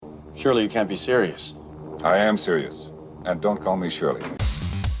Surely you can't be serious. I am serious. And don't call me Shirley.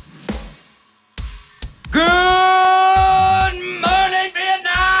 Good morning,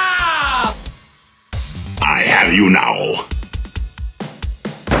 Vietnam! I have you now.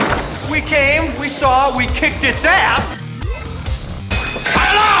 We came, we saw, we kicked its ass.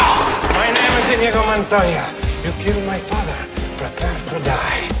 Hello! My name is Inigo Montoya. You killed my father. Prepare to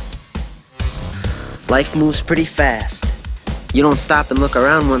die. Life moves pretty fast. You don't stop and look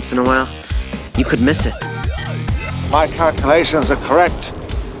around once in a while, you could miss it. My calculations are correct.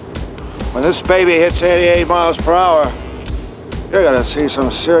 When this baby hits 88 miles per hour, you're gonna see some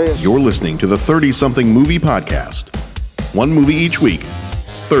serious... You're listening to the 30-something movie podcast. One movie each week,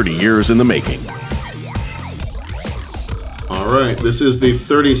 30 years in the making. All right, this is the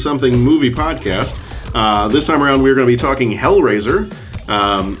 30-something movie podcast. This time around, we're going to be talking Hellraiser.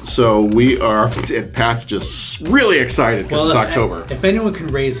 So we are, and Pat's just really excited because it's October. If anyone can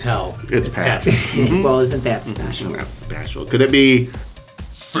raise hell, it's Pat. Mm-hmm. Well, isn't that special? That's special. Could it be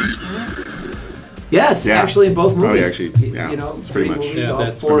Satan? Yes, Yeah. actually, in both movies. Oh, actually, yeah. You know, It's three pretty much. movies, Yeah, all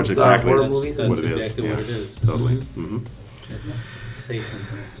that's four pretty much exactly horror movies. That's what it is. exactly what it is. Totally. Mm-hmm. It's Satan.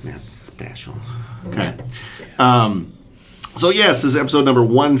 That's special. Okay. So yes, this is episode number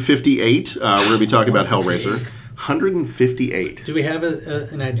 158. We're going to be talking about Hellraiser. 158. Do we have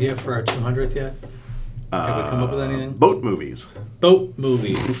an idea for our 200th yet? Have we come up with anything? Boat movies. Boat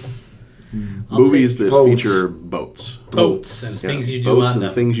movies. Movies that boats. feature boats. Boats and things you do boats on and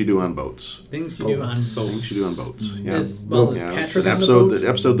them. things you do on boats. Things you do on boats. Things you do on boats. Yeah. Is Yeah, it's Patrick an on the episode boat?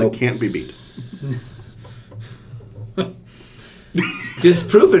 episode that can't be beat.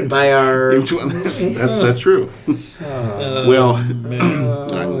 Disproven by our... That's true. Well,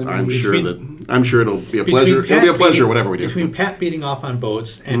 I'm sure it'll be a pleasure. It'll be a pleasure whatever we do. Between Pat beating off on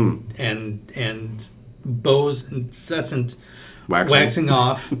boats and Bo's incessant waxing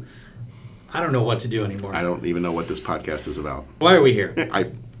off, I don't know what to do anymore. I don't even know what this podcast is about. Why are we here?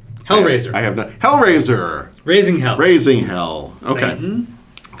 Hellraiser. I have not. Hellraiser. Raising Hell. Raising Hell. Okay. Satan.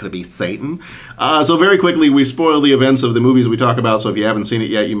 Could it be Satan? So very quickly, we spoil the events of the movies we talk about, so if you haven't seen it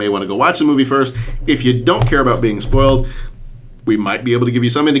yet, you may want to go watch the movie first. If you don't care about being spoiled, we might be able to give you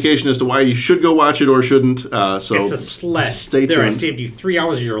some indication as to why you should go watch it or shouldn't. So It's a sled. Stay tuned. There, I saved you 3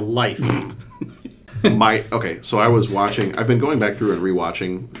 hours of your life. So I was watching, I've been going back through and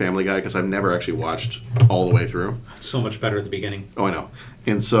rewatching Family Guy because I've never actually watched all the way through. So much better at the beginning. Oh, I know.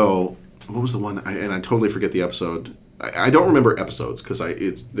 And so, what was the one, and I totally forget the episode. I don't remember episodes because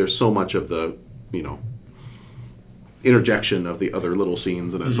there's so much of the, interjection of the other little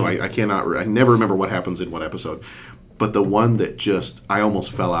scenes, and so I never remember what happens in what episode. But the one that I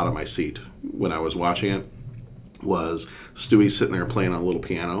almost fell out of my seat when I was watching it was Stewie sitting there playing on a little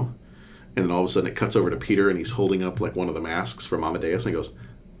piano, and then all of a sudden it cuts over to Peter, and he's holding up like one of the masks from Amadeus, and he goes,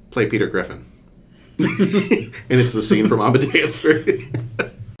 "Play Peter Griffin." And it's the scene from Amadeus.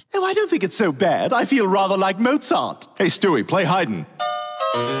 Oh, I don't think it's so bad. I feel rather like Mozart. Hey, Stewie, play Haydn.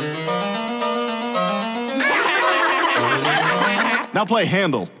 Now play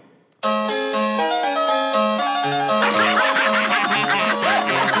Handel.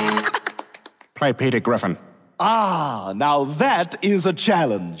 Play Peter Griffin. Ah, now that is a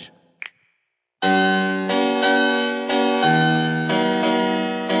challenge.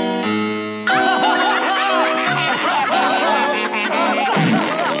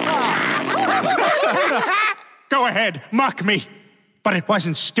 Go ahead, mock me. But it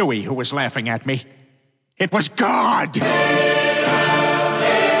wasn't Stewie who was laughing at me. It was God.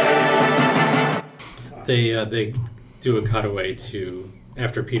 They do a cutaway to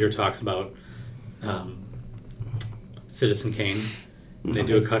after Peter talks about Citizen Kane. They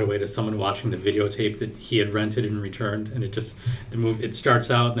do a cutaway to someone watching the videotape that he had rented and returned, and it starts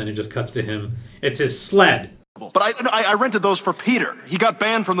out and then it just cuts to him. It's his sled. But I rented those for Peter. He got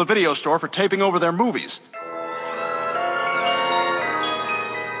banned from the video store for taping over their movies.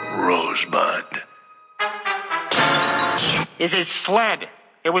 Rosebud. Is his sled.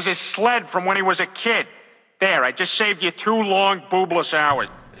 It was his sled from when he was a kid. There, I just saved you 2 long, boobless hours.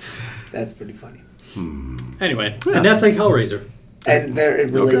 That's pretty funny. Anyway, and that's like Hellraiser. And there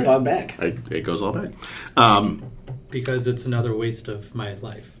it relates on back. It goes all back. Because it's another waste of my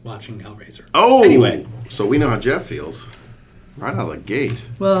life watching Hellraiser. Oh! Anyway. So we know how Jeff feels. Right out of the gate.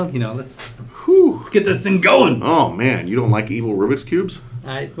 Well, let's get this thing going. Oh, man. You don't like evil Rubik's Cubes?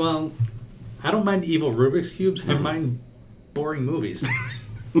 I don't mind evil Rubik's Cubes. I mind boring movies.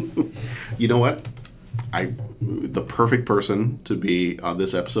 You know what? The perfect person to be on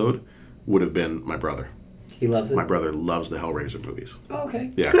this episode would have been my brother. He loves it? My brother loves the Hellraiser movies. Oh,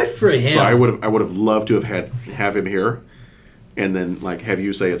 okay. Yeah. Good for him. So I would have loved to have him here and then like have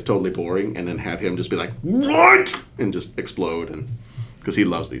you say it's totally boring, and then have him just be like, "What?" and just explode, and because he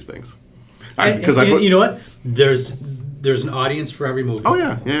loves these things. You know what? There's an audience for every movie. Oh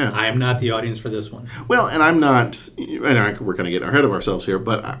yeah. I am not the audience for this one. Well, and I'm not. And we're going to get ahead of ourselves here,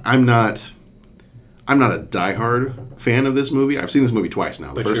 but I'm not a diehard fan of this movie. I've seen this movie twice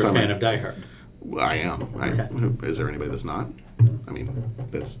now. But you're a fan of Die Hard. I am. Okay. Is there anybody that's not? I mean,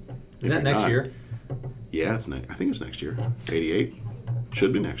 that's. Is that next year? Yeah, I think it's next year. 88.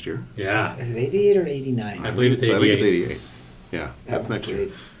 Should be next year. Yeah. Is it 88 or 89? I believe it's 88. I think it's 88. Yeah, that's next year.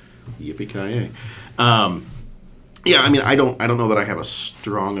 Yippee-ki-yay. Yeah, I mean, I don't know that I have a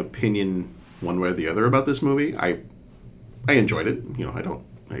strong opinion one way or the other about this movie. I enjoyed it. You know,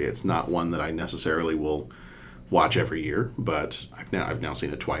 it's not one that I necessarily will watch every year, but I've now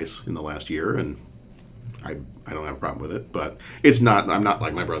seen it twice in the last year, and I don't have a problem with it. But I'm not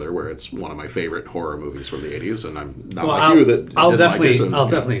like my brother, where it's one of my favorite horror movies from the 80s, and I'm not like you that I'll didn't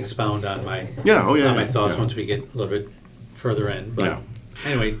definitely expound on my my thoughts once we get a little bit further in. But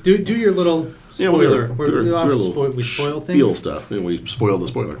anyway, do your little spoiler. We spoil things. Spiel stuff. We spoil the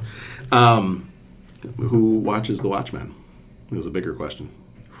spoiler. Who watches The Watchmen? It was a bigger question.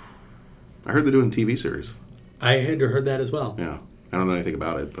 I heard they're doing a TV series. I had heard that as well. Yeah, I don't know anything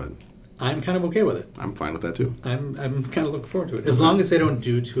about it, but I'm kind of okay with it. I'm fine with that too. I'm kind of looking forward to it, as long as they don't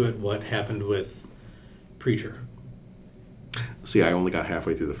do to it what happened with Preacher. See, I only got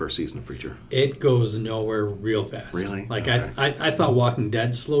halfway through the first season of Preacher. It goes nowhere real fast. Really? Like I thought Walking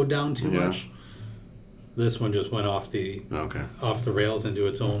Dead slowed down too much. This one just went off the rails into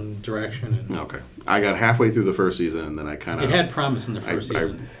its own direction. And okay, I got halfway through the first season, and then I kind of. It had promise in the first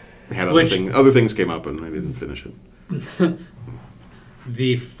season. I had other things came up, and I didn't finish it.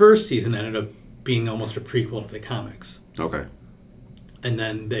 The first season ended up being almost a prequel to the comics. Okay. And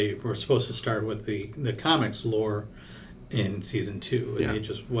then they were supposed to start with the comics lore in season 2, and they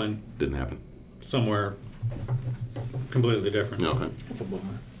just didn't happen. Somewhere completely different. Okay. That's a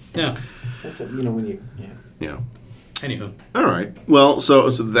bummer. Yeah. That's when you Yeah. Anywho. All right. Well, so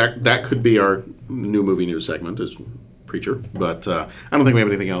that could be our new movie news segment is Preacher, but I don't think we have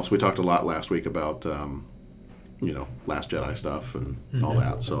anything else. We talked a lot last week about Last Jedi stuff and all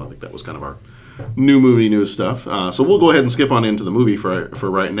that. So I think that was kind of our new movie news stuff. So we'll go ahead and skip on into the movie for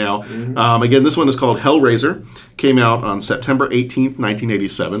right now. Again, this one is called Hellraiser. Came out on September 18th,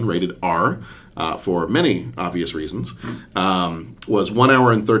 1987, rated R for many obvious reasons. Was 1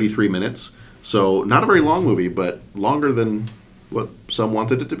 hour and 33 minutes. So not a very long movie, but longer than what some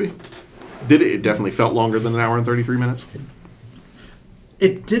wanted it to be. It definitely felt longer than 1 hour and 33 minutes?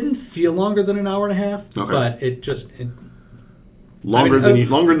 It didn't feel longer than an hour and a half, but it just... Longer than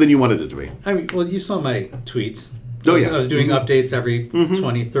you wanted it to be. I mean, well, you saw my tweets. Oh, yeah. I was doing updates every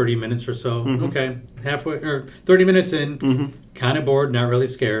 20, 30 minutes or so. Okay, halfway, or 30 minutes in, kind of bored, not really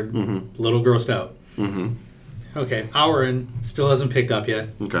scared, a little grossed out. Okay, hour in, still hasn't picked up yet.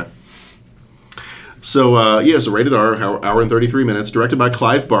 Okay. So, so rated R, hour and 33 minutes, directed by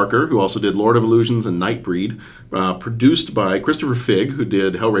Clive Barker, who also did Lord of Illusions and Nightbreed, produced by Christopher Figg, who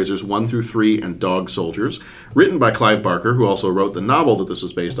did Hellraisers 1 through 3 and Dog Soldiers, written by Clive Barker, who also wrote the novel that this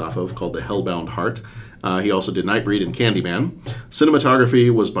was based off of, called The Hellbound Heart. He also did Nightbreed and Candyman.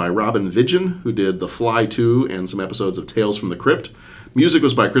 Cinematography was by Robin Vidgeon, who did The Fly 2 and some episodes of Tales from the Crypt. Music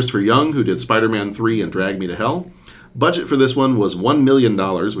was by Christopher Young, who did Spider-Man 3 and Drag Me to Hell. Budget for this one was $1 million,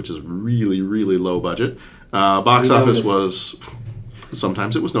 which is really, really low budget. Box office was...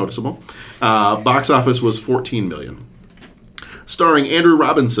 Sometimes it was noticeable. Box office was $14 million. Starring Andrew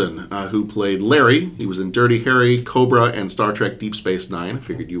Robinson, who played Larry. He was in Dirty Harry, Cobra, and Star Trek Deep Space Nine. I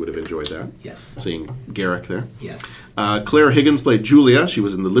figured you would have enjoyed that. Yes. Seeing Garrick there. Yes. Claire Higgins played Julia. She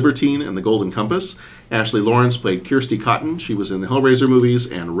was in The Libertine and The Golden Compass. Ashley Lawrence played Kirsty Cotton. She was in the Hellraiser movies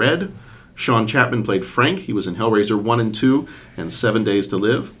and Red. Sean Chapman played Frank. He was in Hellraiser 1 and 2 and 7 Days to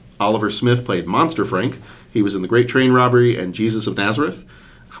Live. Oliver Smith played Monster Frank. He was in The Great Train Robbery and Jesus of Nazareth.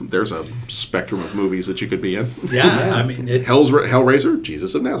 There's a spectrum of movies that you could be in. Yeah, I mean, it's... Hellraiser,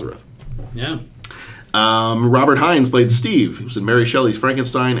 Jesus of Nazareth. Yeah. Robert Hines played Steve. He was in Mary Shelley's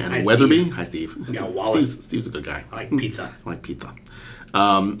Frankenstein and Hi, Weatherby. Steve. Hi, Steve. Yeah, wallet. Steve's a good guy. I like pizza. I like pizza.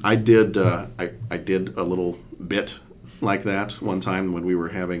 I did a little bit like that one time when we were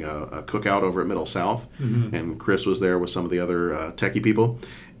having a cookout over at Middle South, and Chris was there with some of the other techie people,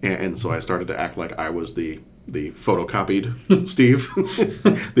 and so I started to act like I was the photocopied Steve,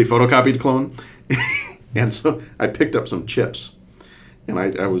 the photocopied clone, and so I picked up some chips, and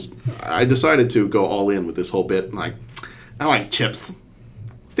I decided to go all in with this whole bit. Like, I like chips.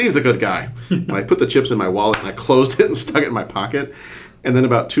 Steve's a good guy, and I put the chips in my wallet and I closed it and stuck it in my pocket, and then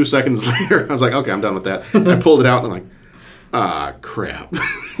about 2 seconds later I was like, okay, I'm done with that. And I pulled it out and I'm like, Ah, crap.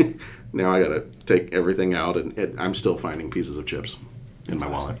 Now I gotta take everything out, and I'm still finding pieces of chips in my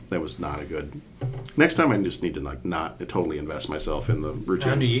wallet. That was not a good... Next time I just need to not totally invest myself in the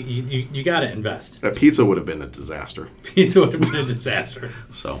routine. You got to invest. A pizza would have been a disaster. Pizza would have been a disaster.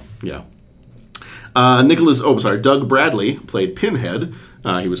 So, yeah. Doug Bradley played Pinhead.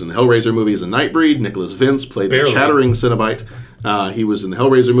 He was in the Hellraiser movies and Nightbreed. Nicholas Vince played the Chattering Cenobite. He was in the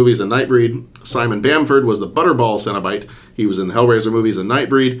Hellraiser movies and Nightbreed. Simon Bamford was the Butterball Cenobite. He was in the Hellraiser movies and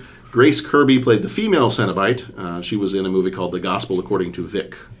Nightbreed. Grace Kirby played the female Cenobite. She was in a movie called The Gospel According to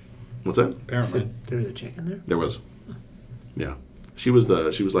Vic. What's that? Apparently. There was a chick in there? There was. Yeah. She was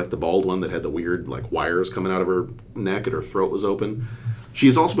like the bald one that had the weird like wires coming out of her neck and her throat was open.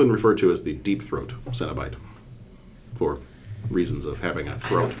 She's also been referred to as the deep throat Cenobite for reasons of having a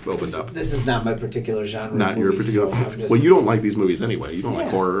throat opened up. This is not my particular genre. Not your particular. So well, you don't like these movies anyway. You don't like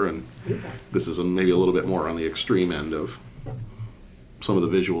horror, and this is maybe a little bit more on the extreme end of some of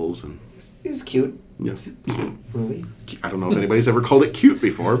the visuals. And it was cute. Yes. Movie. I don't know if anybody's ever called it cute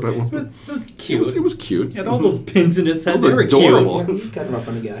before, but it was cute. It had all those pins in its head. It was adorable. Yeah, he's kind of a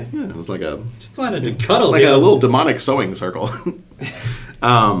funny guy. Yeah, it was like a just wanted to cuddle like him. a little demonic sewing circle.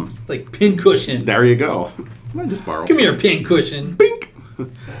 It's like pin cushion. There you go. I just borrow. Come here, pin cushion. Bink.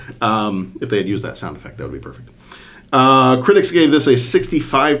 If they had used that sound effect, that would be perfect. Critics gave this a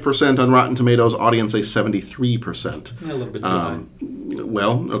 65% on Rotten Tomatoes. Audience a 73%. A little bit too high.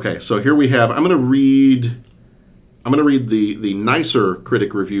 Well, okay. So here we have. I'm going to read the nicer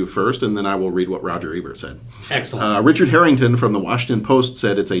critic review first, and then I will read what Roger Ebert said. Excellent. Richard Harrington from the Washington Post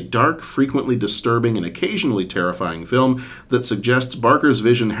said it's a dark, frequently disturbing, and occasionally terrifying film that suggests Barker's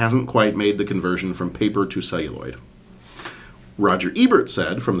vision hasn't quite made the conversion from paper to celluloid. Roger Ebert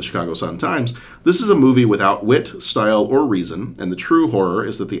said, from the Chicago Sun-Times, this is a movie without wit, style, or reason, and the true horror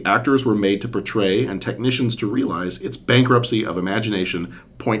is that the actors were made to portray and technicians to realize its bankruptcy of imagination.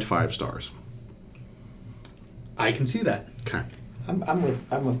 0.5 stars. I can see that. Okay. I'm with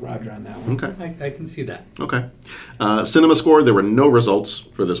Roger on that one. Okay. I can see that. Okay. Cinema Score, there were no results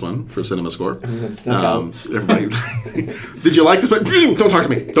for this one, for Cinema Score. Everyone snuck out. Everybody, did you like this one? Don't talk to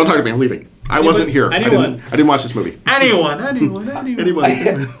me. Don't talk to me. I'm leaving. I wasn't here. Anyone. I didn't watch this movie. Anyone. Anybody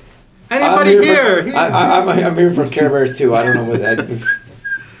here? I'm here for Care Bears too. I don't know what that...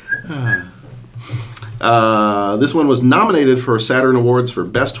 This one was nominated for Saturn Awards for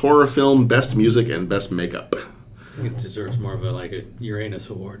Best Horror Film, Best Music, and Best Makeup. I think it deserves more of a Uranus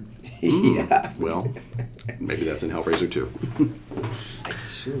award. Yeah. Well, maybe that's in Hellraiser 2.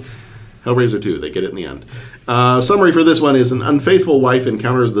 Hellraiser 2, they get it in the end. Summary for this one is an unfaithful wife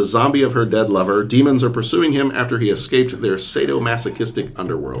encounters the zombie of her dead lover. Demons are pursuing him after he escaped their sadomasochistic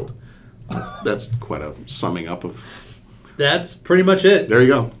underworld. That's quite a summing up of... That's pretty much it. There you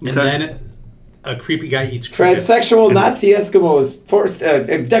go. Okay. And then a creepy guy eats crickets. Transsexual Nazi Eskimos forced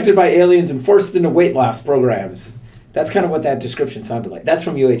abducted by aliens and forced into weight loss programs. That's kind of what that description sounded like. That's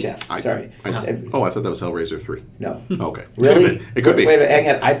from UHF. Sorry. I thought that was Hellraiser 3. No. Okay. Really? It could be. Wait, hang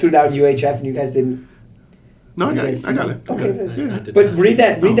on. I threw down UHF and you guys didn't... No, I got it. Okay. But read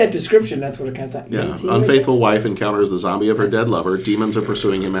that description. That's what it kind of sounded like. Yeah. Unfaithful wife encounters the zombie of her dead lover. Demons are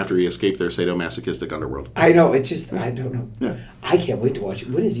pursuing him after he escaped their sadomasochistic underworld. I know. It's just, I don't know. Yeah. I can't wait to watch it.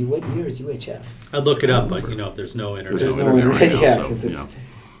 What year is UHF? I'd look it up, but there's no internet. There's no internet right now, yeah, so, because it's...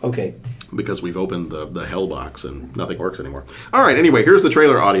 Okay. Because we've opened the hell box and nothing works anymore. All right. Anyway, here's the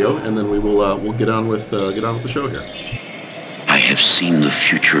trailer audio, and then we'll get on with the show here. I have seen the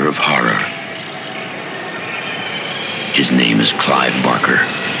future of horror. His name is Clive Barker.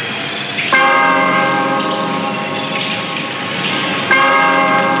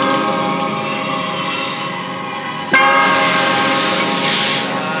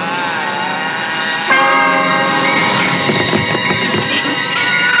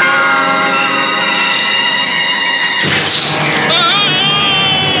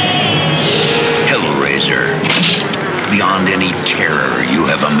 Hellraiser. Beyond any terror you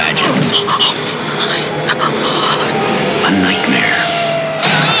have imagined. A nightmare.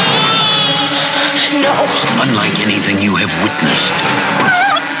 No. Unlike anything you have witnessed,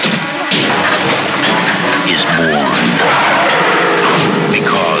 is born.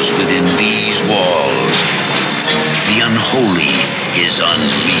 Because within these walls, the unholy is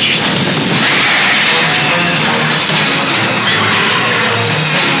unleashed.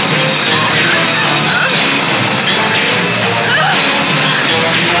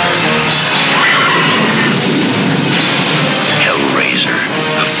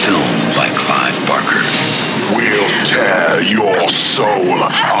 A film by Clive Barker. We'll tear your soul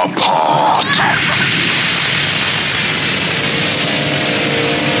apart.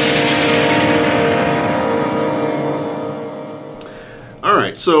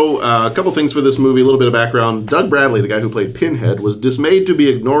 so a couple things for this movie, a little bit of background. Doug Bradley, the guy who played Pinhead, was dismayed to be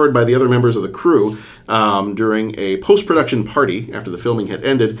ignored by the other members of the crew during a post-production party after the filming had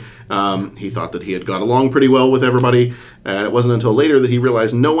ended. He thought that he had got along pretty well with everybody, and it wasn't until later that he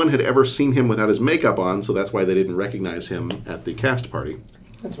realized no one had ever seen him without his makeup on, so that's why they didn't recognize him at the cast party.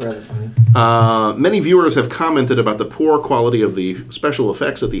 That's rather funny. Many viewers have commented about the poor quality of the special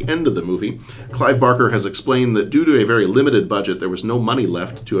effects at the end of the movie. Clive Barker has explained that due to a very limited budget, there was no money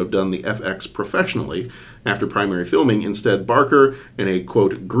left to have done the FX professionally after primary filming. Instead, Barker and a,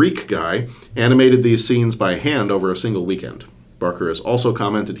 quote, Greek guy animated these scenes by hand over a single weekend. Barker has also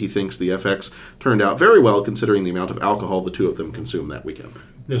commented he thinks the FX turned out very well considering the amount of alcohol the two of them consumed that weekend.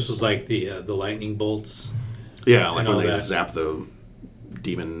 This was like the lightning bolts. Yeah, like when they zap the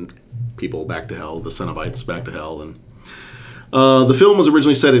demon people back to hell, the Cenobites back to hell. And the film was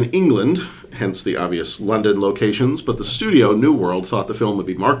originally set in England, hence the obvious London locations, but the studio, New World, thought the film would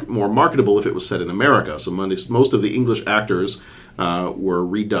be more marketable if it was set in America. So most of the English actors were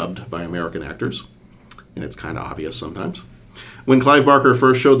redubbed by American actors, and it's kind of obvious sometimes. When Clive Barker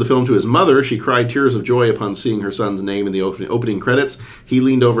first showed the film to his mother, she cried tears of joy upon seeing her son's name in the opening credits. He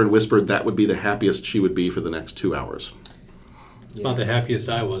leaned over and whispered that would be the happiest she would be for the next 2 hours. It's about the happiest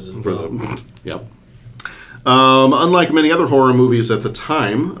I was as well. Yep. Unlike many other horror movies at the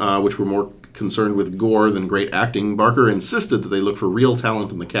time, which were more concerned with gore than great acting, Barker insisted that they look for real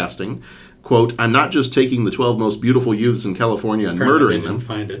talent in the casting. Quote, I'm not just taking the 12 most beautiful youths in California and murdering them.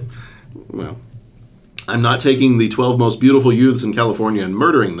 Find it. Well, I'm not taking the 12 most beautiful youths in California and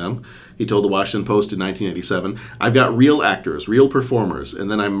murdering them, he told the Washington Post in 1987. I've got real actors, real performers, and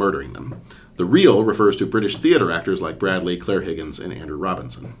then I'm murdering them. The real refers to British theater actors like Bradley, Claire Higgins, and Andrew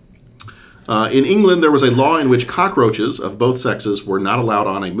Robinson. In England, there was a law in which cockroaches of both sexes were not allowed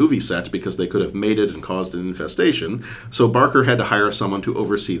on a movie set because they could have mated and caused an infestation, so Barker had to hire someone to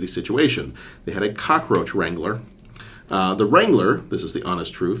oversee the situation. They had a cockroach wrangler. The wrangler, this is the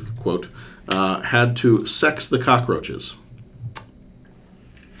honest truth, quote, had to sex the cockroaches.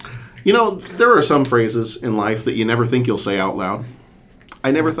 You know, there are some phrases in life that you never think you'll say out loud.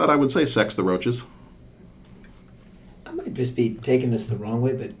 I never thought I would say sex the roaches. I might just be taking this the wrong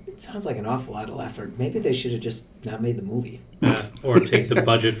way, but it sounds like an awful lot of effort. Maybe they should have just not made the movie. Or take the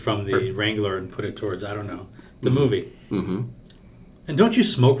budget from the Wrangler and put it towards, I don't know, the movie. Mm-hmm. And don't you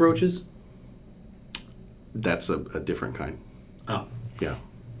smoke roaches? That's a different kind. Oh. Yeah.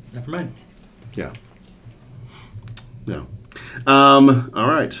 Never mind. Yeah. Yeah. All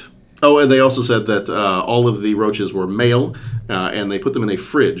right. Oh, and they also said that all of the roaches were male, and they put them in a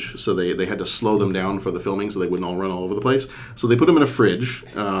fridge, so they had to slow them down for the filming so they wouldn't all run all over the place. So they put them in a fridge.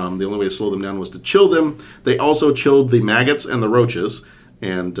 The only way to slow them down was to chill them. They also chilled the maggots and the roaches,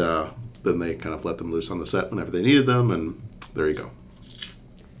 and then they kind of let them loose on the set whenever they needed them, and there you go.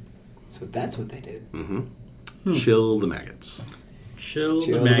 So that's what they did. Mm-hmm. Chill the maggots. Chill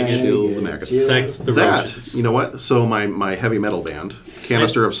the maggots. Chill the maggots. Sex the roaches. You know what? So my heavy metal band,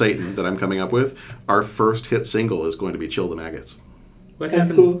 Canister of Satan, that I'm coming up with, our first hit single is going to be Chill the Maggots. What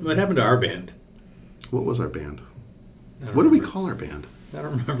happened? What happened to our band? What was our band? What did we call our band? I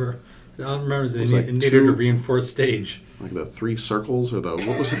don't remember. I don't remember. They needed a reinforced stage. Like the 3 circles, or the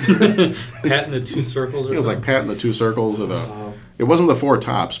what was it? Pat in the 2 circles. Or it was like Pat in the 2 circles, or the. It wasn't the 4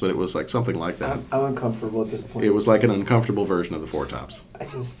 tops, but it was like something like that. I'm uncomfortable at this point. It was like an uncomfortable version of the 4 tops. I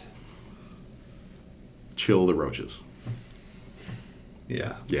just chill the roaches.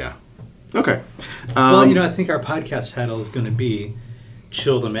 Yeah. Yeah. Okay. Well, I think our podcast title is going to be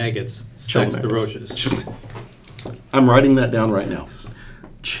 "Chill the Maggots, Sex the Roaches." I'm writing that down right now.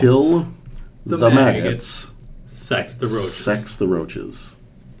 Chill the maggots, sex the roaches. Sex the roaches.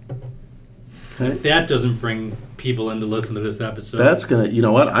 Okay. If that doesn't bring people in to listen to this episode, that's gonna. You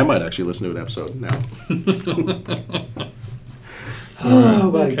know what? I might actually listen to an episode now.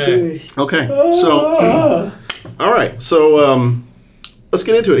 Oh my gosh. Okay. So, all right. So, let's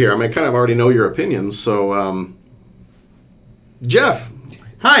get into it here. I mean, I kind of already know your opinions. So, Jeff.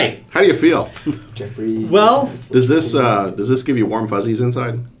 Hi. How do you feel? Jeffrey. Well, does this give you warm fuzzies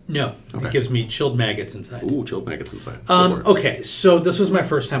inside? No. Okay. It gives me chilled maggots inside. Ooh, chilled maggots inside. Okay, so this was my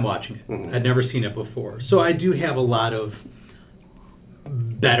first time watching it. Mm-hmm. I'd never seen it before. So I do have a lot of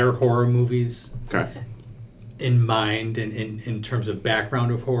better horror movies in mind and in terms of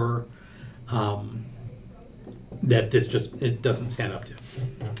background of horror that this it doesn't stand up to.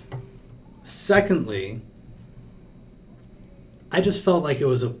 Secondly, I just felt like it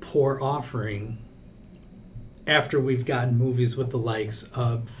was a poor offering after we've gotten movies with the likes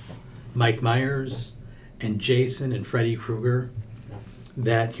of Mike Myers and Jason and Freddy Krueger,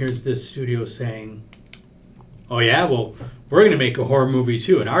 that here's this studio saying, oh yeah, well, we're going to make a horror movie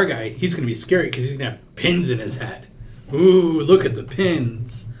too. And our guy, he's going to be scary because he's going to have pins in his head. Ooh, look at the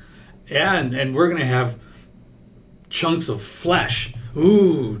pins. Yeah, and we're going to have chunks of flesh.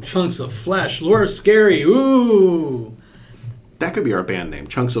 Ooh, chunks of flesh. Laura's scary. Ooh. That could be our band name,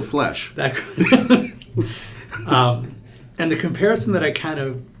 Chunks of Flesh. That could. And the comparison that I kind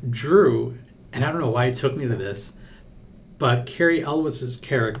of drew, and I don't know why it took me to this, but Cary Elwes's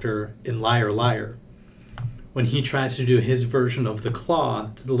character in Liar Liar, when he tries to do his version of the claw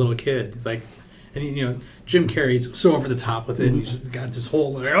to the little kid, he's like, and you know, Jim Carrey's so over the top with it, and he's got this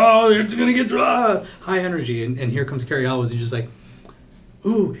whole like, oh, it's gonna get high energy, and here comes Cary Elwes, and he's just like,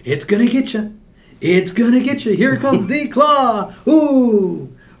 ooh, it's gonna get you, it's gonna get you. Here comes the claw.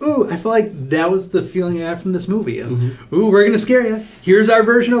 Ooh. Ooh, I feel like that was the feeling I had from this movie. Of, ooh, we're going to scare you. Here's our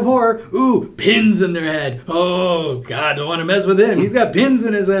version of horror. Ooh, pins in their head. Oh, God, don't want to mess with him. He's got pins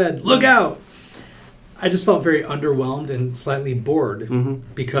in his head. Look out. I just felt very underwhelmed and slightly bored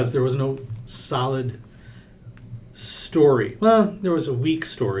because there was no solid story. Well, there was a weak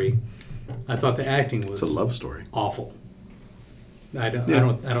story. I thought the acting was it's a love story. Awful. I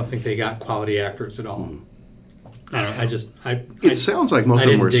don't think they got quality actors at all. It sounds like most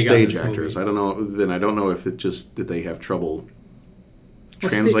of them were stage actors. I don't know. Then I don't know if it just did they have trouble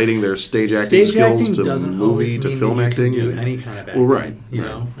translating their stage acting skills to movie to film acting. Do any kind of acting. Well, right. You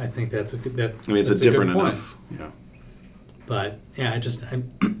know, I think that's a good. I mean, it's a different enough. Yeah. But yeah,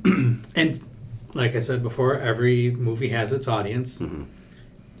 and like I said before, every movie has its audience.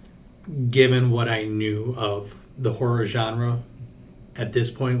 Given what I knew of the horror genre at this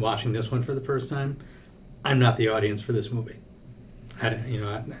point, watching this one for the first time, I'm not the audience for this movie. I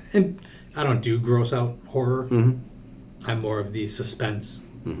don't do gross out horror. I'm more of the suspense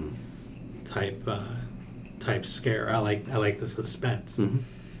type scare. I like the suspense.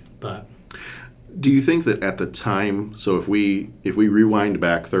 But do you think that at the time? So if we rewind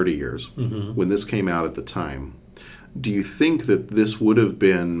back 30 years, when this came out at the time, do you think that this would have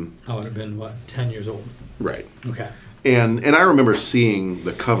been? I would have been 10 years old. Right. Okay. And I remember seeing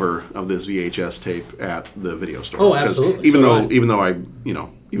the cover of this VHS tape at the video store. Oh, absolutely. Even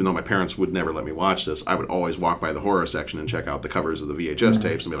though my parents would never let me watch this, I would always walk by the horror section and check out the covers of the VHS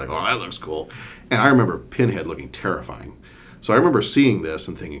tapes and be like, "Oh, that looks cool." And I remember Pinhead looking terrifying. So I remember seeing this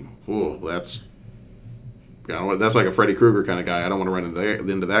and thinking, "Oh, that's like a Freddy Krueger kind of guy. I don't want to run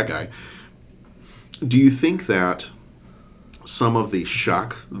into that guy." Do you think that some of the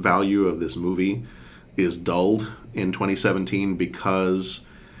shock value of this movie is dulled in 2017 because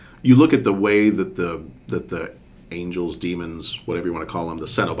you look at the way that the angels, demons, whatever you want to call them, the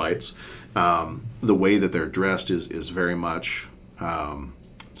Cenobites, the way that they're dressed is very much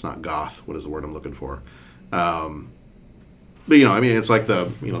it's not goth. What is the word I'm looking for? But it's like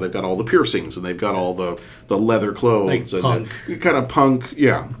they've got all the piercings and they've got all the leather clothes like and punk. Kind of punk,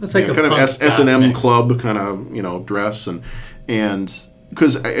 yeah. It's like a kind of punk S&M club kind of dress and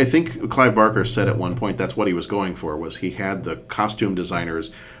because I think Clive Barker said at one point that's what he was going for, was he had the costume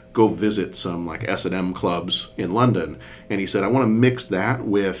designers go visit some like S&M clubs in London, and he said, I want to mix that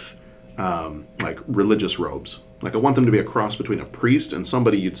with like religious robes. Like I want them to be a cross between a priest and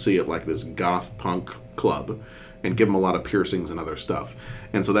somebody you'd see at like this goth punk club, and give them a lot of piercings and other stuff.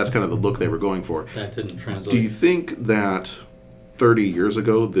 And so that's kind of the look they were going for. That didn't translate. Do you think that 30 years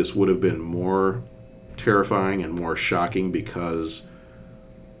ago this would have been more terrifying and more shocking because...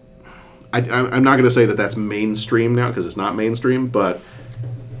 I'm not going to say that that's mainstream now because it's not mainstream, but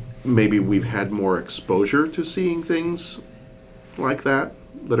maybe we've had more exposure to seeing things like that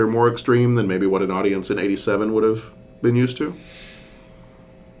are more extreme than maybe what an audience in 87 would have been used to?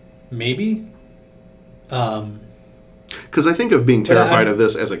 Maybe. Because I think of being terrified of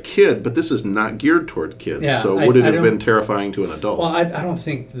this as a kid, but this is not geared toward kids. Yeah, so would it have been terrifying to an adult? Well, I don't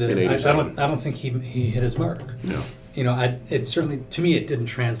think that... I don't think he hit his mark. No. It certainly, to me, it didn't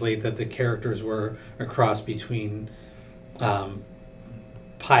translate that the characters were a cross between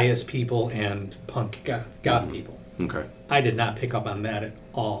pious people and punk goth people. Okay. I did not pick up on that at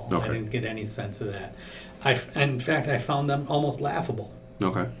all. Okay. I didn't get any sense of that. In fact, I found them almost laughable.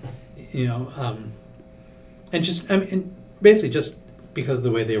 Okay. And basically just because of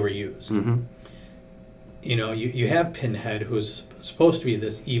the way they were used. Mm-hmm. You have Pinhead, who's supposed to be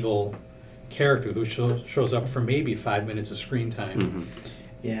this evil character who shows up for maybe 5 minutes of screen time. Mm-hmm.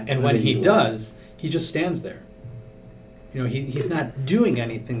 Yeah. And when he does, he just stands there. He's not doing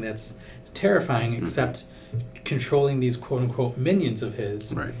anything that's terrifying except controlling these quote-unquote minions of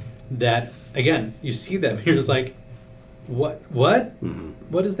his. Right. That, again, you see them, you're just like, what? Mm-hmm.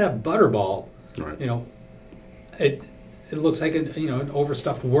 What is that butterball? Right. It looks like an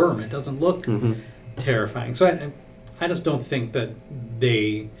overstuffed worm. It doesn't look terrifying. So I just don't think that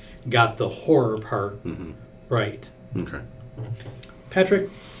they got the horror part right. Okay. Patrick?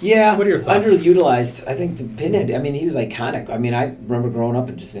 Yeah, what are your thoughts? Underutilized. I think Pinhead. I mean, he was iconic. I mean, I remember growing up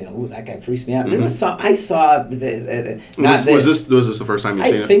and just being, "Oh, that guy freaks me out." There was some. I saw was this the first time you've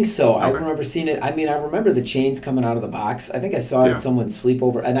seen it? I think so. Okay. I remember seeing it. I mean, I remember the chains coming out of the box. I think I saw it at someone's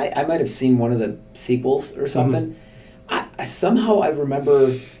sleepover, and I might have seen one of the sequels or something. I somehow I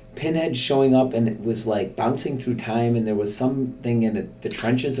remember Pinhead showing up, and it was like bouncing through time, and there was something in the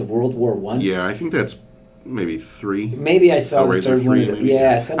trenches of World War I. Yeah, I think that's maybe 3. Maybe I saw the third one.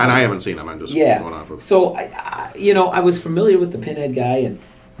 Yeah, and I haven't seen them. I'm just going off of. So I was familiar with the Pinhead guy,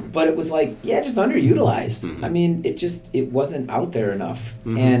 but it was like just underutilized. I mean, it wasn't out there enough,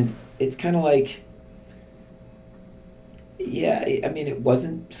 and it's kind of like. Yeah, I mean, it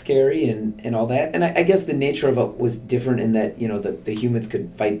wasn't scary and all that. And I guess the nature of it was different in that, the humans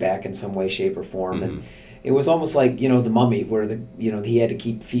could fight back in some way, shape, or form. And it was almost like, the Mummy, where he had to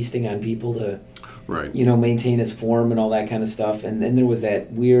keep feasting on people to, maintain his form and all that kind of stuff. And then there was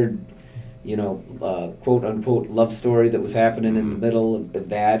that weird, quote unquote love story that was happening in the middle of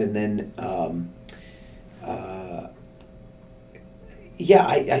that. And then,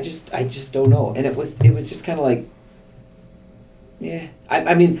 I just don't know. And it was just kind of like, yeah,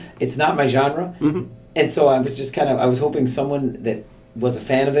 I mean, it's not my genre, and so I was just I was hoping someone that was a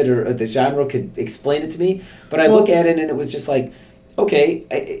fan of it or the genre could explain it to me. But I look at it and it was just like,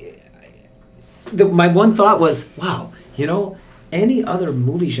 okay. My one thought was, wow, any other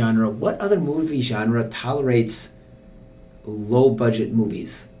movie genre? What other movie genre tolerates low budget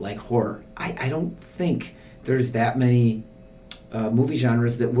movies like horror? I don't think there's that many movie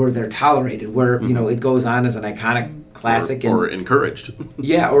genres where they're tolerated, where it goes on as an iconic classic or encouraged.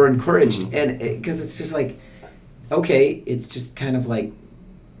 Or encouraged, and because it's just like, okay, it's just kind of like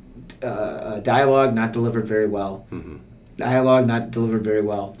dialogue not delivered very well. Dialogue not delivered very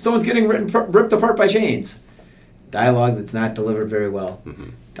well. Someone's getting ripped apart by chains. Dialogue that's not delivered very well.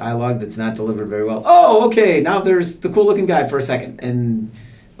 Dialogue that's not delivered very well. Oh, okay, now there's the cool looking guy for a second, and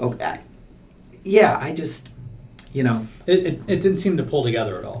I just. It didn't seem to pull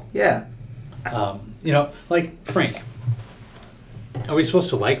together at all. Yeah. Like Frank. Are we supposed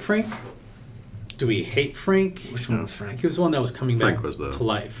to like Frank? Do we hate Frank? Which one was Frank? He was the one that was coming Frank back was the to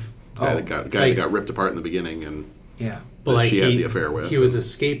life. Guy that got ripped apart in the beginning and but she had the affair with. He was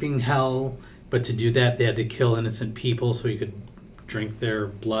escaping hell, but to do that they had to kill innocent people so he could drink their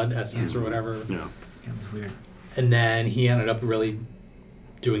blood essence or whatever. Yeah. That was weird. And then he ended up really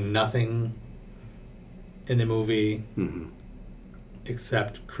doing nothing in the movie,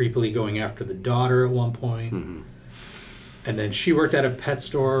 except creepily going after the daughter at one point. And then she worked at a pet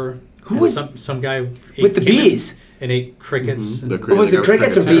store. Who was some guy with the bees and ate crickets? Was it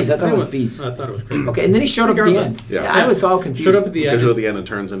crickets or bees? I thought it was bees. I thought it was crickets. Okay, and then he showed up at the end. Yeah. I was all confused. Showed up at the end. Showed up at the end and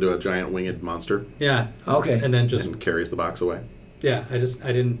turns into a giant winged monster. Yeah. Okay. And then and carries the box away. Yeah, I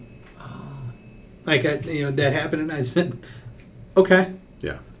didn't. That happened, and I said, okay.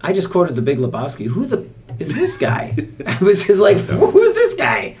 Yeah. I just quoted The Big Lebowski. Who is this guy? I was just like, who is this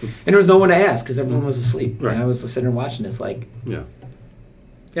guy? And there was no one to ask because everyone was asleep. Right. And I was sitting there watching this like... Yeah.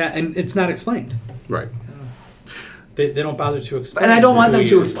 Yeah, and it's not explained. Right. They don't bother to explain. And I don't want them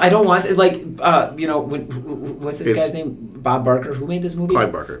to explain. I don't want, what's this guy's name? Bob Barker. Who made this movie?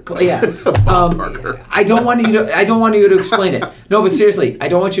 Clyde Barker. Yeah. Bob Barker. I don't want you to explain it. No, but seriously, I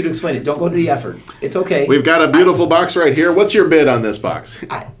don't want you to explain it. Don't go to the effort. It's okay. We've got a beautiful box right here. What's your bid on this box?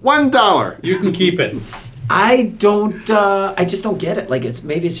 $1. You can keep it. I just don't get it. Like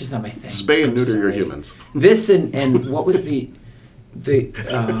maybe it's just not my thing. Spay and neuter your humans. This and what was the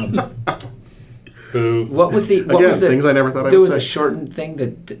Boo. What was the things I never thought I would there was say. a shortened thing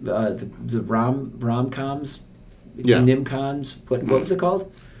that the rom-coms, Nimcons. What was it called?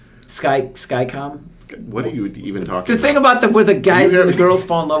 Skycom. What are you even talking The about? thing about where the guys and the girls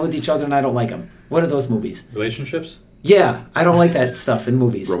fall in love with each other and I don't like them. What are those movies? Relationships? Yeah, I don't like that stuff in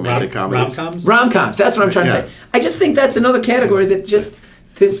movies. Romantic comedies. Rom-coms? Rom-coms. That's what I'm trying to say. I just think that's another category that just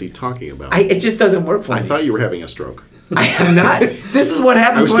What's he talking about? it just doesn't work for me. I thought you were having a stroke. I am not. This is what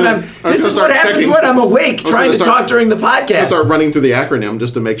happens when I'm awake trying to talk during the podcast. I start running through the acronym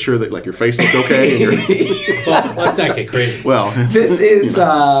just to make sure that your face looks okay. And well, let's not get crazy. Well, this is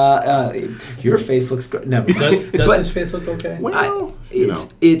your face looks good. Never mind. Does his face look okay? Well,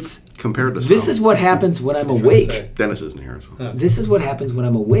 it's compared to this is what happens when I'm awake. Dennis isn't here. So. This is what happens when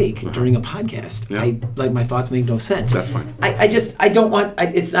I'm awake during a podcast. Yeah. My thoughts make no sense. That's fine. I don't want.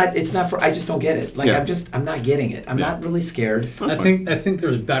 It's not for. I just don't get it. Yeah. I'm not getting it. I'm not really scared. I think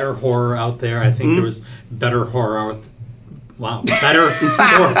there's better horror out there. I think there was better horror Wow, better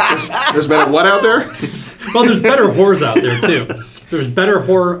whore. There's better what out there? Well, there's better whores out there too. There's better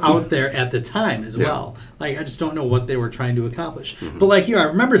horror out there at the time as well. Like, I just don't know what they were trying to accomplish. But like you, I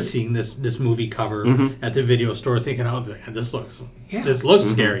remember seeing this movie cover at the video store, thinking, "Oh, this looks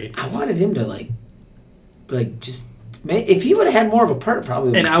scary." I wanted him to like just. If he would have had more of a part, it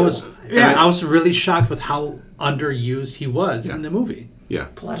probably would. And I was really shocked with how underused he was in the movie. Yeah.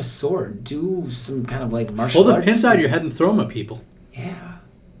 Pull out a sword, do some kind of like martial arts. Pull the pins out of your head and throw them at people. Yeah.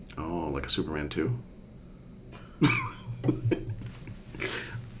 Oh, like a Superman 2?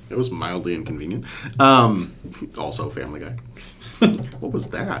 It was mildly inconvenient. Also, Family Guy. What was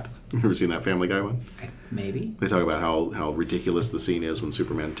that? You ever seen that Family Guy one? Maybe. They talk about how ridiculous the scene is when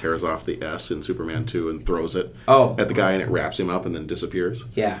Superman tears off the S in Superman 2 and throws it at the guy and it wraps him up and then disappears.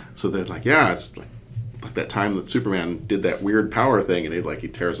 Yeah. So they're like, it's like that time that Superman did that weird power thing and he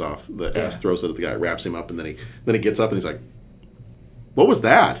tears off the S, throws it at the guy, wraps him up, and then he gets up and he's like, "What was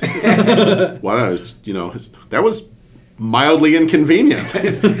that?" Like, well, that was mildly inconvenient.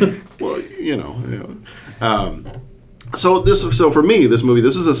 Well, So for me, this movie,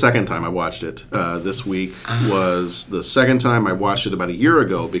 this is the second time I watched it. This week was the second time I watched it about a year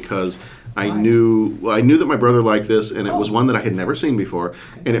ago because I knew that my brother liked this, and it was one that I had never seen before,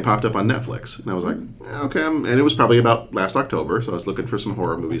 and it popped up on Netflix, and I was like, okay, and it was probably about last October, so I was looking for some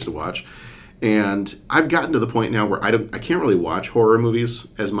horror movies to watch, and I've gotten to the point now where I can't really watch horror movies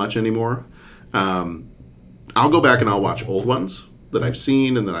as much anymore. I'll go back and I'll watch old ones that I've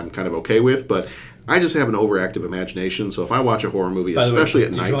seen and that I'm kind of okay with, but I just have an overactive imagination, so if I watch a horror movie, especially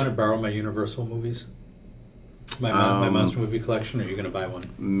at night... Do you want to borrow my Universal movies? My monster movie collection, or are you going to buy one?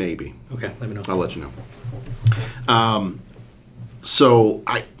 Maybe. Okay, let me know. I'll let you know.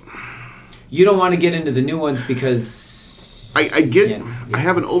 You don't want to get into the new ones because... I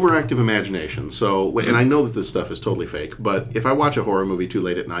have an overactive imagination, so... And I know that this stuff is totally fake, but if I watch a horror movie too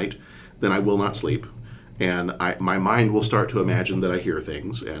late at night, then I will not sleep. And my mind will start to imagine that I hear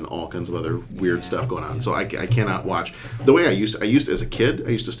things and all kinds of other weird stuff going on. So I cannot watch the way I used to as a kid. I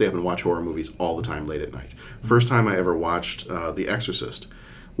used to stay up and watch horror movies all the time late at night. First time I ever watched The Exorcist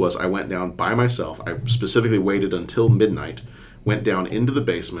was I went down by myself. I specifically waited until midnight, went down into the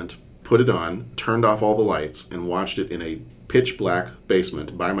basement, put it on, turned off all the lights, and watched it in a pitch black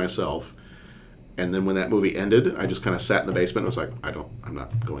basement by myself. And then when that movie ended, I just kind of sat in the basement and was like, I'm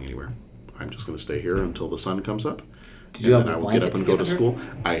not going anywhere. I'm just going to stay here until the sun comes up. And then I will get up and go to school.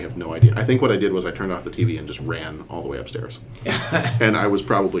 I have no idea. I think what I did was I turned off the TV and just ran all the way upstairs. And I was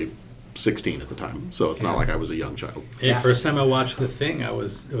probably 16 at the time, so it's not like I was a young child. Yeah, first time I watched The Thing, it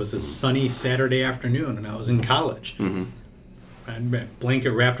was a sunny Saturday afternoon, and I was in college. Mm-hmm. I had a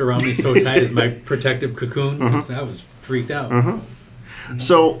blanket wrapped around me so tight as my protective cocoon. I was freaked out.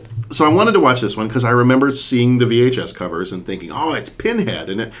 So I wanted to watch this one because I remember seeing the VHS covers and thinking, oh, it's Pinhead.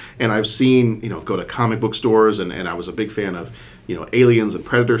 And I've seen, go to comic book stores, and I was a big fan of, Aliens and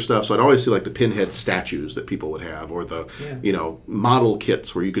Predator stuff. So I'd always see like the Pinhead statues that people would have, or the, model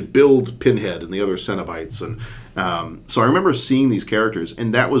kits where you could build Pinhead and the other Cenobites. And so I remember seeing these characters,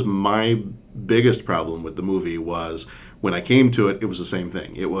 and that was my biggest problem with the movie was when I came to it, it was the same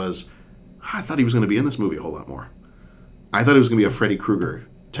thing. It was, I thought he was going to be in this movie a whole lot more. I thought it was going to be a Freddy Krueger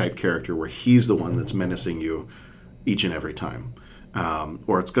type character where he's the one that's menacing you each and every time.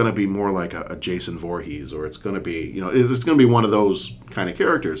 Or it's going to be more like a Jason Voorhees, or it's going to be, it's going to be one of those kind of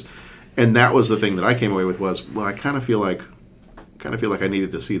characters. And that was the thing that I came away with was, well, I kind of feel like I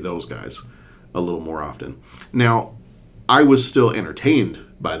needed to see those guys a little more often. Now, I was still entertained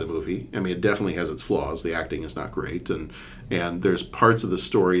by the movie. I mean, it definitely has its flaws. The acting is not great. And there's parts of the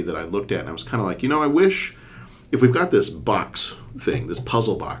story that I looked at and I was kind of like, I wish... If we've got this box thing, this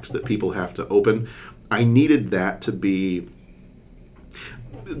puzzle box that people have to open, I needed that to be...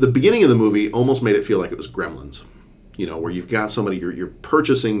 The beginning of the movie almost made it feel like it was Gremlins, where you've got somebody, you're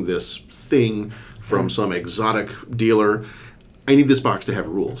purchasing this thing from some exotic dealer. I need this box to have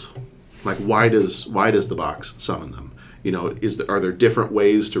rules. Like, why does the box summon them? Are there different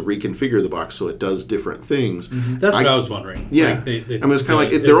ways to reconfigure the box so it does different things? Mm-hmm. That's what I was wondering. Yeah. It's kind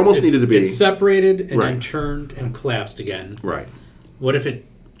of like, there almost needed to be... It's separated and then turned and collapsed again. Right. What if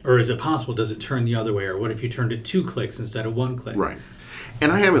or is it possible, does it turn the other way? Or what if you turned it 2 clicks instead of 1 click? Right.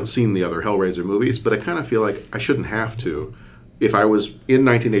 And I haven't seen the other Hellraiser movies, but I kind of feel like I shouldn't have to. If I was in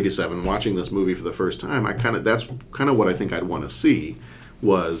 1987 watching this movie for the first time, that's kind of what I think I'd want to see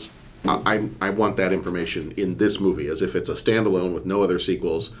was... I want that information in this movie as if it's a standalone with no other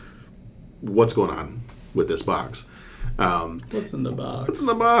sequels. What's going on with this box? What's in the box? What's in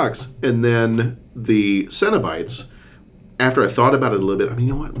the box? And then the Cenobites, after I thought about it a little bit, I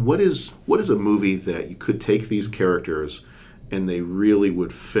mean, what is a movie that you could take these characters and they really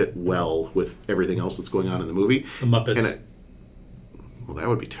would fit well with everything else that's going on in the movie. The Muppets. And well, that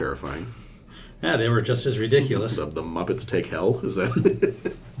would be terrifying. Yeah, they were just as ridiculous. The Muppets Take Hell? Is that...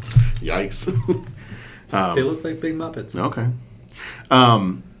 Yikes. They look like big Muppets. Okay.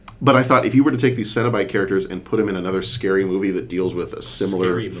 But I thought if you were to take these Cenobite characters and put them in another scary movie that deals with a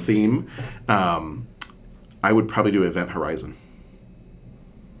similar theme, I would probably do Event Horizon.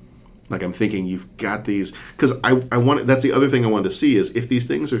 Like, I'm thinking you've got these... Because I want... That's the other thing I wanted to see is if these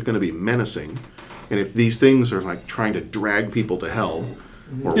things are going to be menacing, and if these things are, like, trying to drag people to hell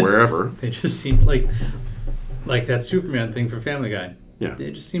or wherever... They just seem like that Superman thing for Family Guy. Yeah.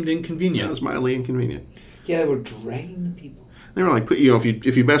 They just seemed inconvenient. It was mildly inconvenient. Yeah, they were dragging the people. They were like,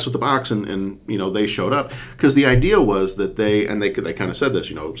 if you mess with the box and they showed up, because the idea was that they kind of said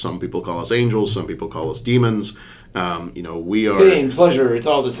this, some people call us angels, some people call us demons, we are pain, pleasure, it's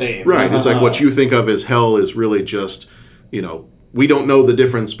all the same. Right. It's like what you think of as hell is really just, we don't know the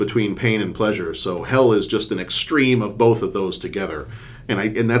difference between pain and pleasure, so hell is just an extreme of both of those together,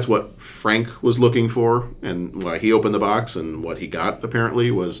 and that's what Frank was looking for, and why he opened the box, and what he got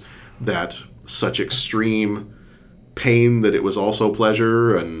apparently was that such extreme pain that it was also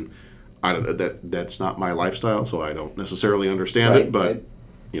pleasure, and I don't know, that's not my lifestyle, so I don't necessarily understand it, but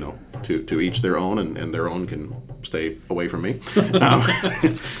to each their own, and their own can stay away from me.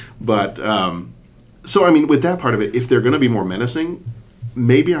 So I mean, with that part of it, if they're going to be more menacing,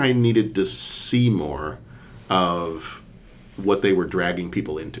 maybe I needed to see more of what they were dragging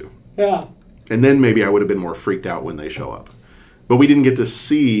people into. Yeah. And then maybe I would have been more freaked out when they show up. But we didn't get to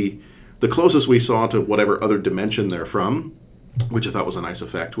see... The closest we saw to whatever other dimension they're from, which I thought was a nice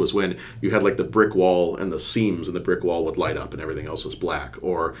effect, was when you had like the brick wall and the seams in the brick wall would light up and everything else was black.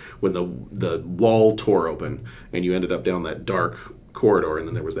 Or when the wall tore open and you ended up down that dark corridor and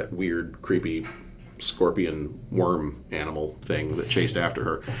then there was that weird, creepy scorpion worm animal thing that chased after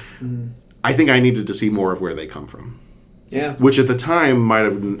her. Mm. I think I needed to see more of where they come from. Yeah. Which at the time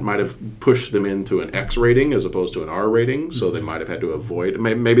might have pushed them into an X rating as opposed to an R rating, so they might have had to avoid...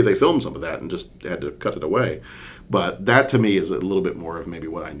 Maybe they filmed some of that and just had to cut it away. But that, to me, is a little bit more of maybe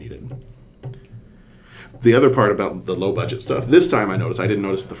what I needed. The other part about the low-budget stuff, this time I noticed, I didn't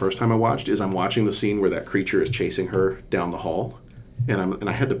notice it the first time I watched, is I'm watching the scene where that creature is chasing her down the hall, and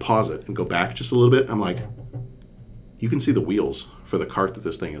I had to pause it and go back just a little bit. I'm like, you can see the wheels for the cart that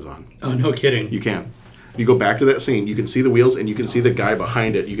this thing is on. Oh, no kidding. You can. You go back to that scene, you can see the wheels, and you can see the guy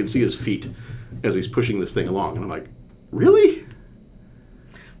behind it. You can see his feet as he's pushing this thing along. And I'm like, really?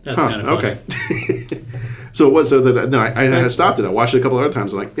 That's kind of funny. Okay. So it was so that then I stopped it. I watched it a couple other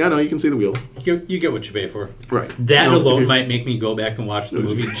times. I'm like, yeah, no, you can see the wheels. You get what you pay for. Right. That alone might make me go back and watch the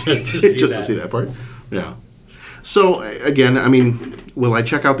movie just to see to see that part. Yeah. So again, I mean, will I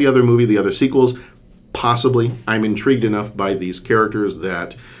check out the other movie, the other sequels? Possibly. I'm intrigued enough by these characters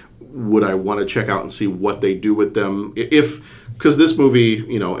that would I want to check out and see what they do with them? Because this movie,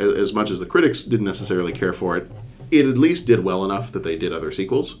 as much as the critics didn't necessarily care for it, it at least did well enough that they did other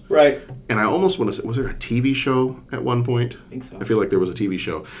sequels. Right. And I almost want to say, was there a TV show at one point? I think so. I feel like there was a TV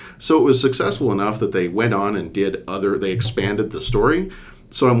show. So it was successful enough that they went on and they expanded the story.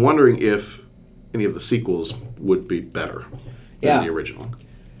 So I'm wondering if any of the sequels would be better than the original.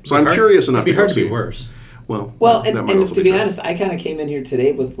 So I'm curious enough to go see. It'd be worse. Well, and to be honest, I kind of came in here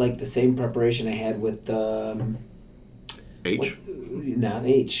today with like the same preparation I had with H. Not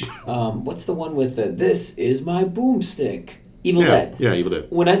H. What's the one with "This is my boomstick"? Evil Dead. Yeah, Evil Dead.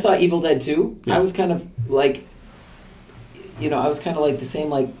 When I saw Evil Dead 2, I was kind of like, the same.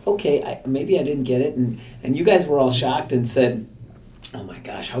 Like, okay, maybe I didn't get it, and you guys were all shocked and said, "Oh my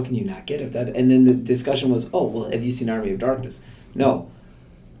gosh, how can you not get it?" And then the discussion was, "Oh, well, have you seen Army of Darkness?" No.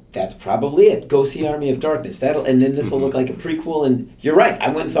 That's probably it. Go see Army of Darkness. And then this will look like a prequel. And you're right. I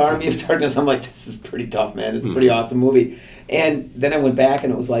went and saw Army of Darkness. I'm like, this is pretty tough, man. This is a pretty awesome movie. And then I went back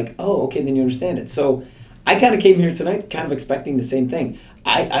and it was like, oh, okay, then you understand it. So I kind of came here tonight kind of expecting the same thing.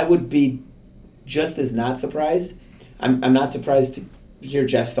 I would be just as not surprised. I'm not surprised to hear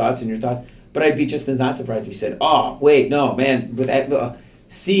Jeff's thoughts and your thoughts, but I'd be just as not surprised if you said, oh, wait, no, man, but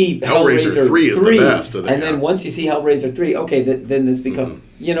see Hellraiser 3 is the best. And then once you see Hellraiser 3, okay, then this becomes,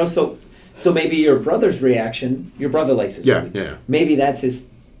 so maybe your brother's reaction, your brother likes this movie. Yeah. Maybe that's his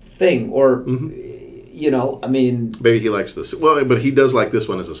thing, or, I mean... Maybe he likes this. Well, but he does like this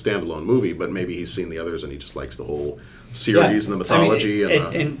one as a standalone movie, but maybe he's seen the others and he just likes the whole series and the mythology.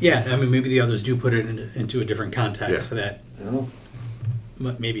 Maybe the others do put it into a different context that I don't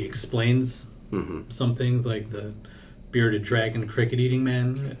know. Maybe explains some things like the bearded dragon cricket eating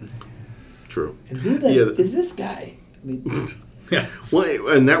man. True. And who is this guy? I mean, yeah. Well,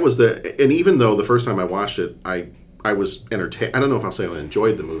 and that was and even though the first time I watched it, I I was entertained. I don't know if I'll say I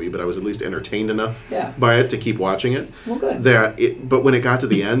enjoyed the movie, but I was at least entertained enough Yeah. by it to keep watching it. Well, good. But when it got to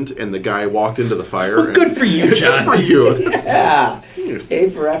the end and the guy walked into the fire, Well, good for you, John. Good for you. Yeah. A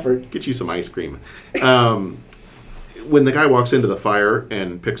for effort. Get you some ice cream. When the guy walks into the fire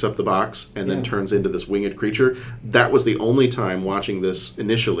and picks up the box and then turns into this winged creature, that was the only time watching this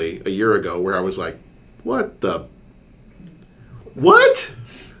initially a year ago where I was like, "What the? What?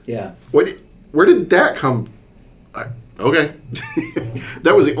 Yeah. Where did that come?" Okay.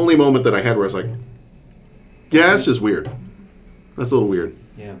 That was the only moment that I had where I was like, "Yeah, that's just weird. That's a little weird."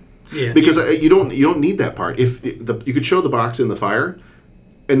 Yeah. Yeah. Because you don't need that part. If you could show the box in the fire,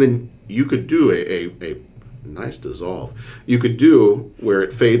 and then you could do a nice dissolve. You could do where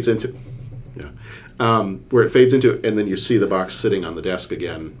it fades into, where it fades into, and then you see the box sitting on the desk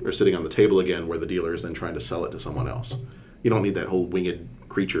again, or sitting on the table again, where the dealer is then trying to sell it to someone else. You don't need that whole winged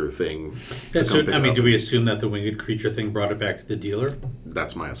creature thing. Do we assume that the winged creature thing brought it back to the dealer?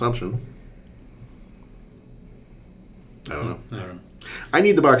 That's my assumption. I don't know. I don't know. I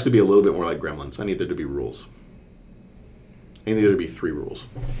need the box to be a little bit more like Gremlins. I need there to be rules. I need there to be 3 rules,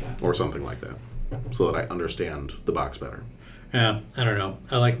 or something like that, so that I understand the box better. Yeah, I don't know.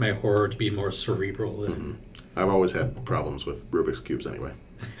 I like my horror to be more cerebral than. I've always had problems with Rubik's Cubes anyway.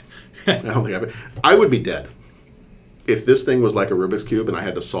 I don't think I would be dead. If this thing was like a Rubik's Cube and I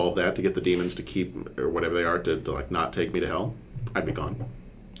had to solve that to get the demons to keep, or whatever they are, to like not take me to hell, I'd be gone.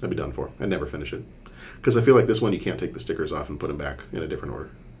 I'd be done for. I'd never finish it. Because I feel like this one you can't take the stickers off and put them back in a different order.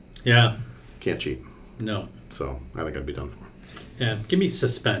 Yeah. Can't cheat. No. So I think I'd be done for. Yeah, give me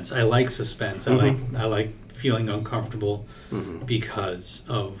suspense. I like suspense. I like feeling uncomfortable because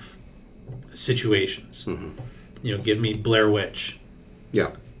of situations. You know, give me Blair Witch.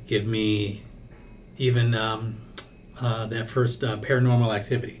 Yeah. Give me even that first Paranormal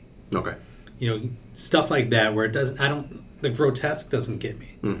Activity. Okay. You know, stuff like that where it doesn't. The grotesque doesn't get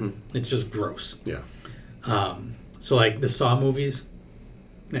me. It's just gross. Yeah. So like the Saw movies.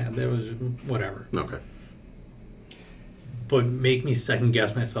 Yeah, there was whatever. Okay. But make me second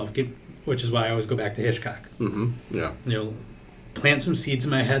guess myself, which is why I always go back to Hitchcock. Yeah. You know, plant some seeds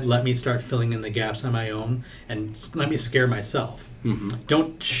in my head, let me start filling in the gaps on my own, and let me scare myself.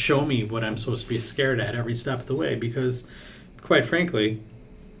 Don't show me what I'm supposed to be scared at every step of the way, because, quite frankly,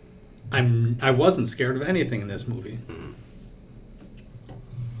 I wasn't scared of anything in this movie.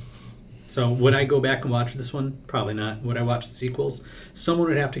 So would I go back and watch this one? Probably not. Would I watch the sequels? Someone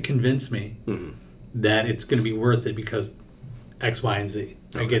would have to convince me that it's going to be worth it because X, Y, and Z.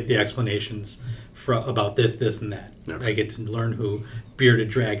 I get the explanations about this, and that. Okay. I get to learn who Bearded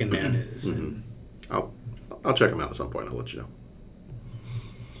Dragon Man is. I'll check them out at some point. I'll let you know.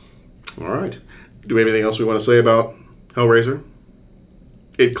 All right. Do we have anything else we want to say about Hellraiser?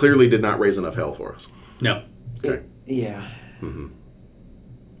 It clearly did not raise enough hell for us. No. Okay. Yeah.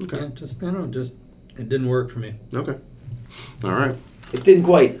 Okay. Yeah, it didn't work for me. Okay. All right. It didn't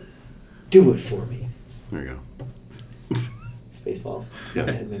quite do it for me. There you go. Spaceballs.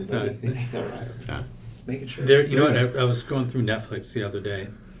 Yes. Just making sure. There, you know what? I was going through Netflix the other day,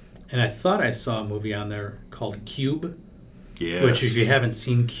 and I thought I saw a movie on there called Cube. Yes. Which, if you haven't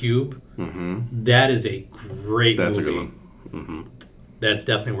seen Cube, that is a great movie. That's a good one. That's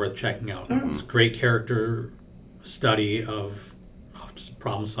definitely worth checking out. It's a great character study of just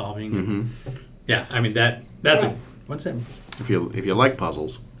problem solving. Yeah, I mean that's a what's that? If you like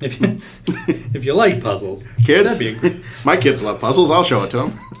puzzles, if you like puzzles, kids, that'd be my kids love puzzles. I'll show it to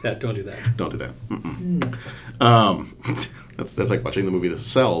them. Yeah, don't do that. Don't do that. That's like watching the movie The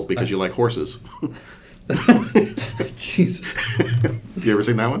Cell because you like horses. Jesus. Have you ever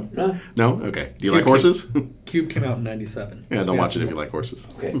seen that one? No. No? Okay. Do you like horses? Cube came out in '97. Yeah, don't watch it if you like horses.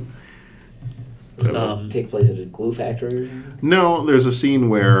 Okay. Take place at a glue factory or something? No, there's a scene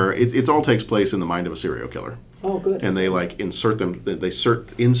where it all takes place in the mind of a serial killer. Oh, good. And they like insert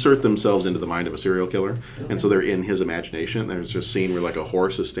themselves into the mind of a serial killer, and so they're in his imagination. There's a scene where like a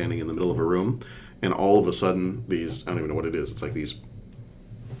horse is standing in the middle of a room, and all of a sudden these, I don't even know what it is. It's like these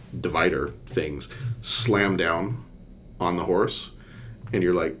divider things slam down on the horse, and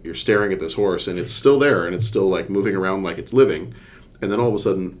you're staring at this horse, and it's still there, and it's still like moving around like it's living, and then all of a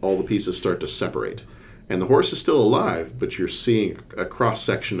sudden all the pieces start to separate. And the horse is still alive, but you're seeing a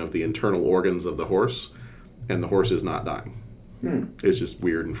cross-section of the internal organs of the horse, and the horse is not dying. It's just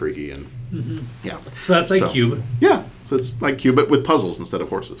weird and freaky, and yeah. So that's like Cube. Yeah, so it's like Cube, but with puzzles instead of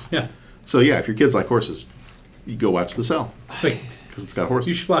horses. Yeah. So yeah, if your kids like horses, you go watch The Cell. Wait, because it's got horses.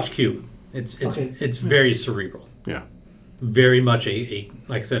 you should watch Cube. It's very cerebral. Yeah. Very much a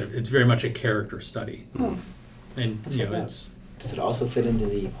like I said, it's very much a character study. And Does it also fit into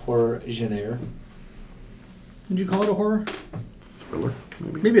the horror genre? Would you call it a horror? Thriller,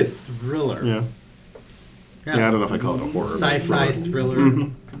 maybe. Maybe a thriller. Yeah. Yeah, I don't know if I call it a horror. Sci-fi thriller.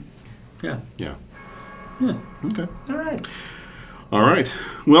 Yeah. Yeah. Yeah. Okay. All right. All right.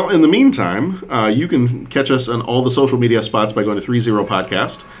 Well, in the meantime, you can catch us on all the social media spots by going to 30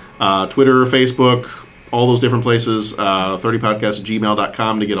 Podcast. Twitter, Facebook, all those different places.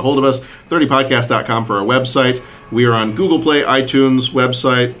 30podcast@gmail.com to get a hold of us. 30podcast.com for our website. We are on Google Play, iTunes,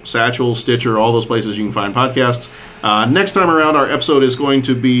 website, Satchel, Stitcher, all those places you can find podcasts. Next time around, our episode is going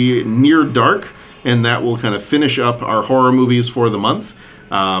to be Near Dark, and that will kind of finish up our horror movies for the month.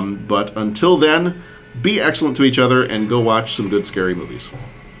 But until then, be excellent to each other and go watch some good scary movies.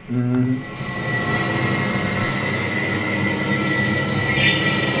 Mm-hmm.